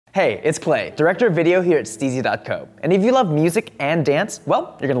Hey, it's Clay, director of video here at STEEZY.co. And if you love music and dance,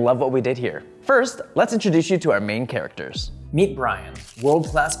 well, you're gonna love what we did here. First, let's introduce you to our main characters. Meet Brian,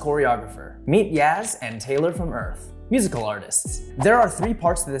 world-class choreographer. Meet Yaz and Taylor from Earth, musical artists. There are 3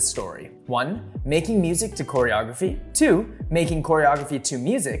 parts to this story. 1, making music to choreography. 2, making choreography to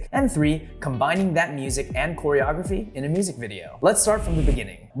music. And 3, combining that music and choreography in a music video. Let's start from the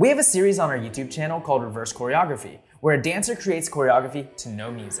beginning. We have a series on our YouTube channel called Reverse Choreography, where a dancer creates choreography to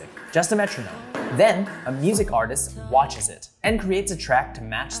no music, just a metronome. Then, a music artist watches it and creates a track to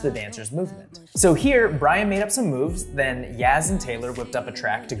match the dancer's movement. So here, Brian made up some moves, then Yaz and Taylor whipped up a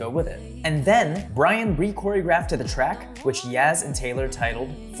track to go with it. And then, Brian re-choreographed to the track, which Yaz and Taylor titled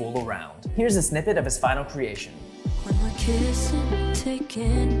Fool Around. Here's a snippet of his final creation. When we're kissing,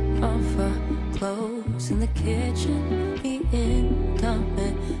 taking off our clothes in the kitchen, eating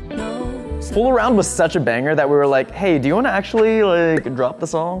dominoes. Fool Around was such a banger that we were like, hey, do you want to actually drop the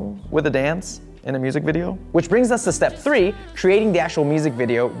song with a dance in a music video? Which brings us to step 3, creating the actual music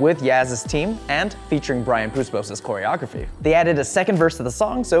video with Yaz's team and featuring Brian Puspos' choreography. They added a second verse to the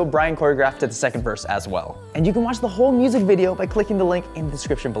song, so Brian choreographed to the second verse as well. And you can watch the whole music video by clicking the link in the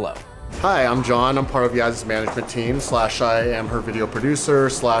description below. Hi, I'm John. I'm part of Yaz's management team, / I am her video producer,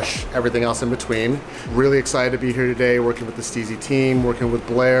 / everything else in between. Really excited to be here today, working with the STEEZY team, working with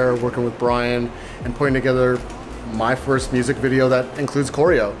Blair, working with Brian, and putting together my first music video that includes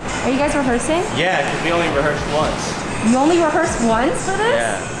choreo. Are you guys rehearsing? Yeah, because we only rehearsed once. You only rehearsed once for this?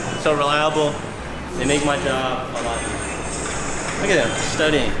 Yeah, so reliable. They make my job a lot easier. Look at them,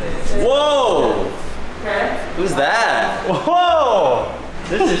 studying. Whoa! Who's that? Whoa!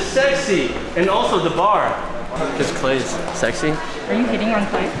 This is sexy, and also the bar. Because Clay's sexy. Are you hitting on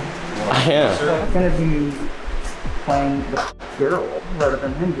Clay? I am. I'm gonna be playing the girl rather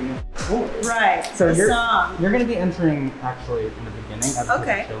than him being cool. Right. So the song. you're gonna be entering actually in the beginning as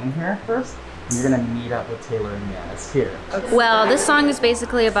Okay. chilling here first. And you're gonna meet up with Taylor and Yaz here. Well, this song is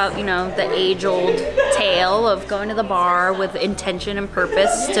basically about, you know, the age-old tale of going to the bar with intention and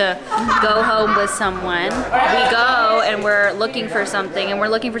purpose to go home with someone. We go and we're looking for something, and we're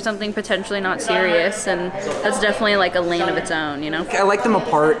looking for something potentially not serious, and that's definitely like a lane of its own, you know? I like them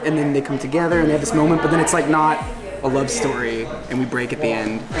apart, and then they come together and they have this moment, but then it's like not a love story, and we break at the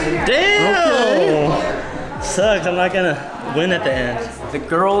end. Damn! Okay. Sucks, I'm not gonna win at the end. The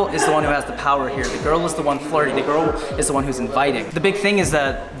girl is the one who has the power here. The girl is the one flirting. The girl is the one who's inviting. The big thing is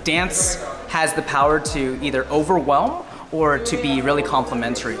that dance has the power to either overwhelm or to be really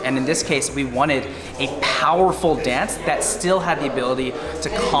complimentary. And in this case, we wanted a powerful dance that still had the ability to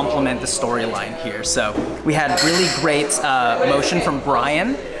complement the storyline here. So we had really great motion from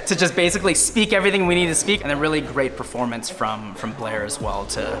Brian to just basically speak everything we need to speak, and a really great performance from Blair as well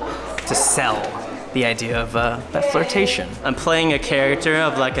to sell the idea of that flirtation. I'm playing a character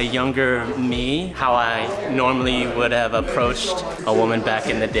of like a younger me, how I normally would have approached a woman back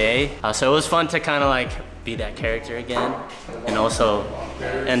in the day. So it was fun to kind of like be that character again, and also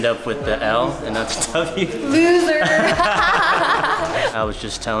end up with the L and not the W. Loser! I was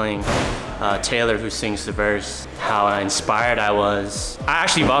just telling Taylor, who sings the verse, how inspired I was. I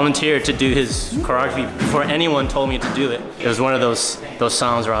actually volunteered to do his choreography before anyone told me to do it. It was one of those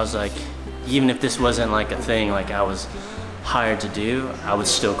songs where I was like, even if this wasn't like a thing like I was hired to do, I would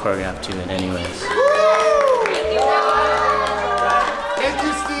still choreograph to it anyways. Thank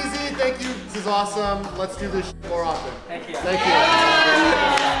you, STEEZY. Thank you. This is awesome. Let's do this more often. Thank you. Thank you.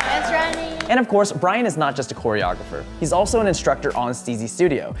 That's right. And of course, Brian is not just a choreographer. He's also an instructor on STEEZY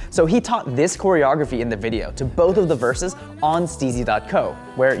Studio. So he taught this choreography in the video to both of the verses on STEEZY.co,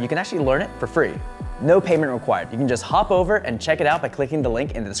 where you can actually learn it for free. No payment required. You can just hop over and check it out by clicking the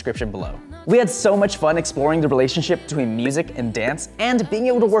link in the description below. We had so much fun exploring the relationship between music and dance, and being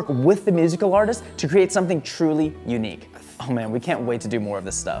able to work with the musical artist to create something truly unique. Oh man, we can't wait to do more of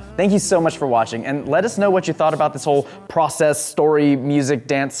this stuff. Thank you so much for watching, and let us know what you thought about this whole process, story, music,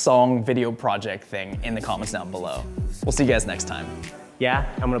 dance, song, video project thing in the comments down below. We'll see you guys next time. Yeah,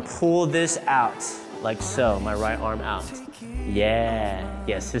 I'm gonna pull this out like so, my right arm out. Yeah,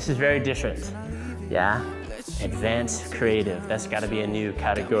 yes, this is very different. Yeah, advanced creative. That's gotta be a new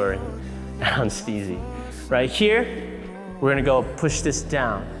category on STEEZY. Right here, we're gonna go push this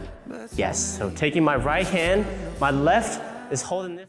down. Yes, so taking my right hand, my left is holding this.